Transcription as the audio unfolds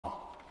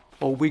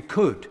or we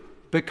could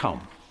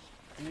become.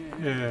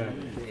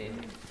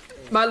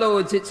 My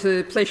Lords, it's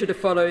a pleasure to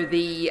follow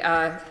the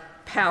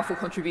powerful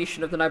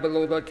contribution of the Noble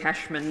Lord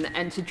Cashman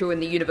and to join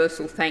the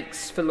universal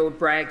thanks for Lord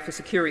Bragg for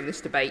securing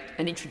this debate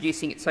and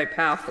introducing it so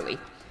powerfully.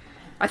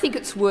 I think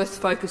it's worth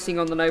focusing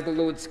on the Noble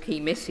Lord's key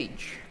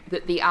message,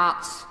 that the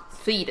arts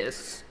feed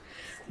us.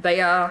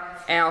 They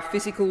are our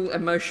physical,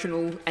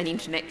 emotional and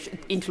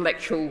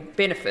intellectual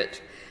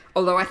benefit,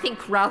 although I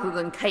think rather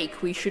than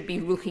cake we should be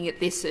looking at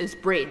this as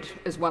bread,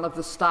 as one of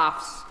the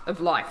staffs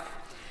of life.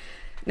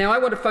 Now, I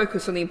want to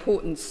focus on the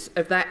importance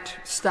of that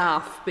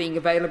staff being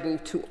available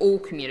to all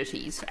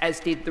communities, as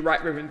did the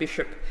Right Reverend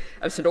Bishop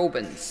of St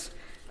Albans,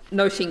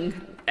 noting,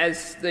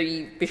 as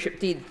the Bishop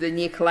did, the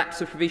near collapse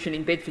of provision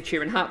in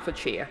Bedfordshire and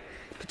Hertfordshire,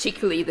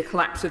 particularly the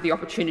collapse of the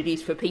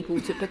opportunities for people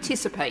to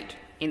participate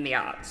in the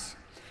arts.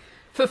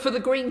 For the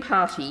Green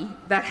Party,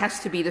 that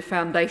has to be the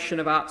foundation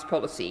of arts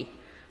policy,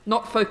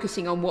 not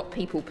focusing on what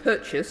people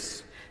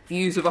purchase,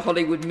 views of a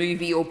Hollywood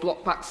movie or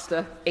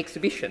blockbuster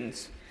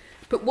exhibitions,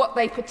 but what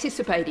they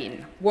participate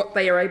in, what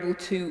they are able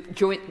to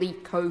jointly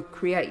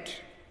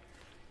co-create.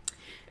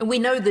 And we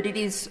know that it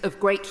is of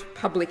great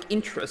public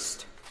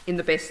interest in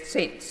the best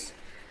sense.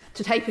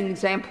 To take an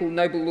example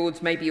Noble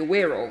Lords may be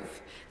aware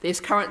of, there's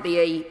currently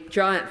a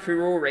giant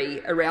furore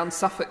around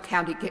Suffolk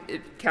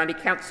County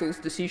Council's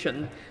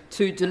decision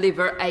to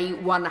deliver a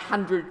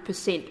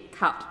 100%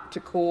 cut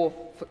to core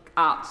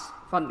arts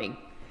funding.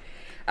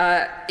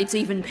 It's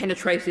even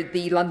penetrated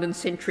the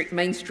London-centric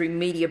mainstream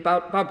media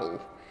bubble.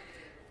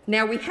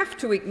 Now, we have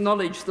to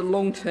acknowledge the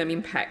long-term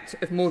impact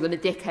of more than a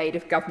decade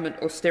of government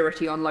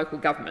austerity on local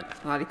government.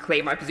 I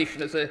declare my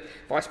position as a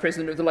Vice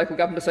President of the Local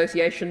Government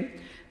Association.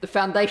 The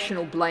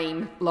foundational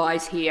blame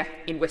lies here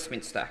in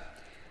Westminster.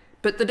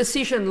 But the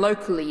decision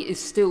locally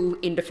is still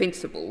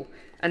indefensible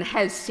and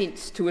has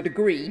since, to a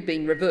degree,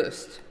 been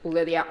reversed,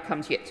 although the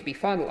outcome's yet to be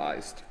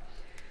finalised.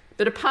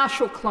 But a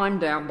partial climb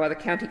down by the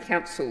County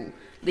Council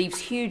leaves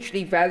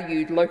hugely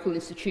valued local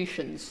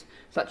institutions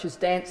such as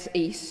Dance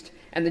East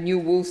and the New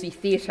Wolsey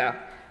Theatre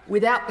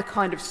without the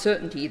kind of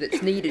certainty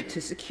that's needed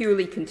to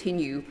securely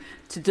continue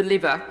to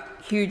deliver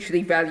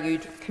hugely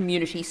valued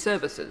community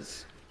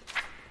services.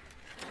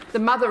 The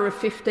mother of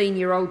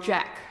 15-year-old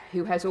Jack,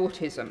 who has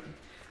autism,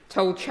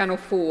 told Channel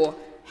 4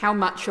 how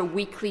much a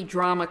weekly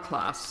drama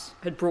class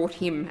had brought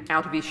him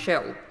out of his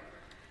shell.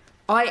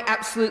 "I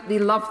absolutely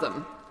love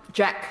them,"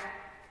 Jack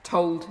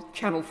told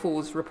Channel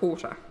 4's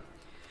reporter.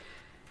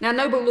 Now,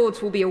 Noble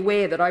Lords will be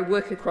aware that I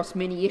work across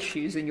many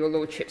issues in your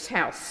Lordship's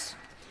House.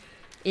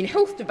 In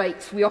health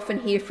debates, we often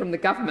hear from the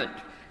government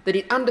that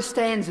it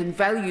understands and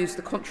values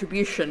the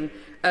contribution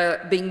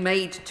being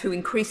made to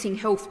increasing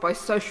health by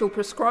social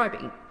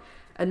prescribing,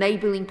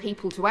 enabling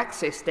people to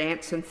access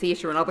dance and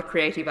theatre and other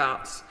creative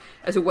arts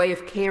as a way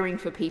of caring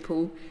for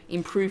people,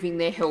 improving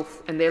their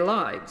health and their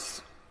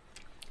lives.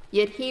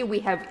 Yet here we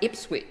have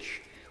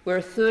Ipswich, where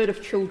a third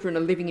of children are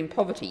living in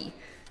poverty,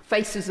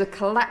 faces a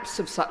collapse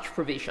of such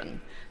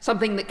provision,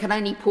 something that can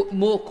only put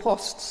more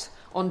costs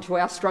onto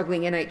our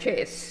struggling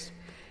NHS,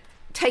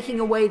 taking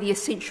away the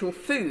essential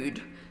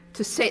food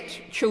to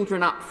set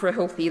children up for a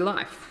healthy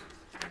life.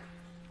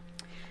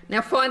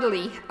 Now,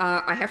 finally,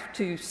 I have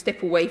to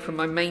step away from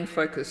my main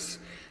focus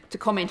to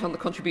comment on the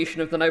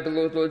contribution of the Noble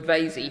Lord, Lord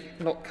Vasey,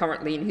 not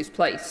currently in his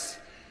place,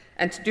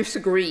 and to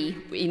disagree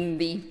in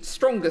the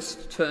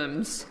strongest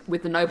terms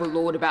with the Noble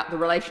Lord about the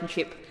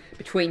relationship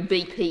between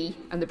BP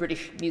and the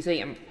British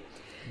Museum.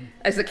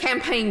 As the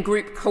campaign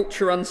group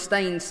Culture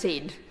Unstained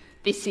said,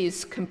 this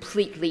is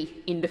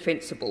completely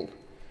indefensible.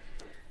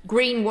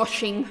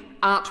 Greenwashing,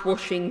 art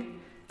washing,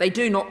 they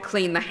do not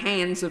clean the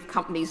hands of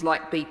companies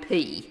like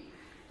BP,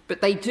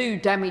 but they do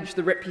damage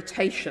the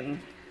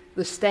reputation,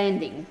 the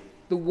standing,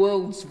 the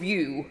world's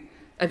view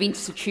of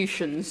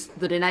institutions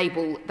that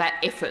enable that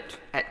effort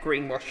at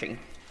greenwashing.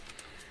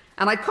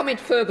 And I comment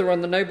further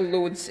on the Noble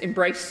Lord's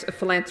embrace of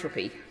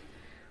philanthropy.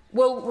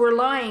 Well,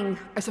 relying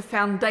as a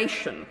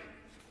foundation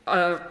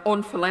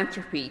on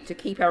philanthropy to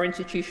keep our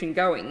institution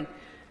going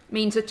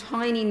means a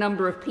tiny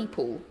number of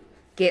people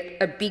get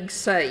a big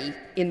say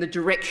in the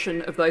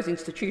direction of those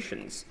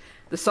institutions,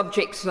 the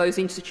subjects those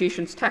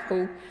institutions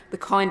tackle, the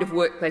kind of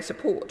work they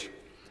support.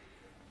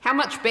 How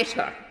much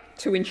better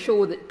to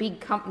ensure that big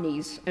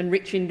companies and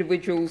rich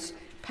individuals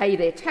pay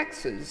their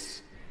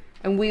taxes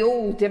and we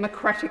all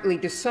democratically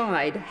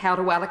decide how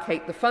to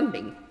allocate the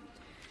funding.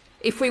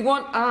 If we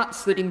want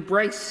arts that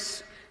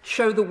embrace,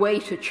 show the way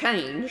to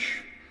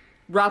change,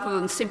 rather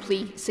than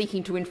simply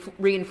seeking to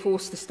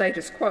reinforce the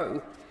status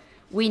quo,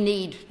 we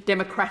need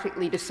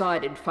democratically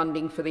decided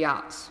funding for the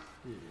arts.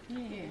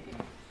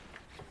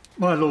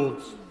 My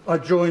Lords, I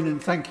join in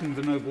thanking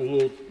the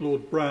Noble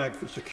Lord Bragg for securing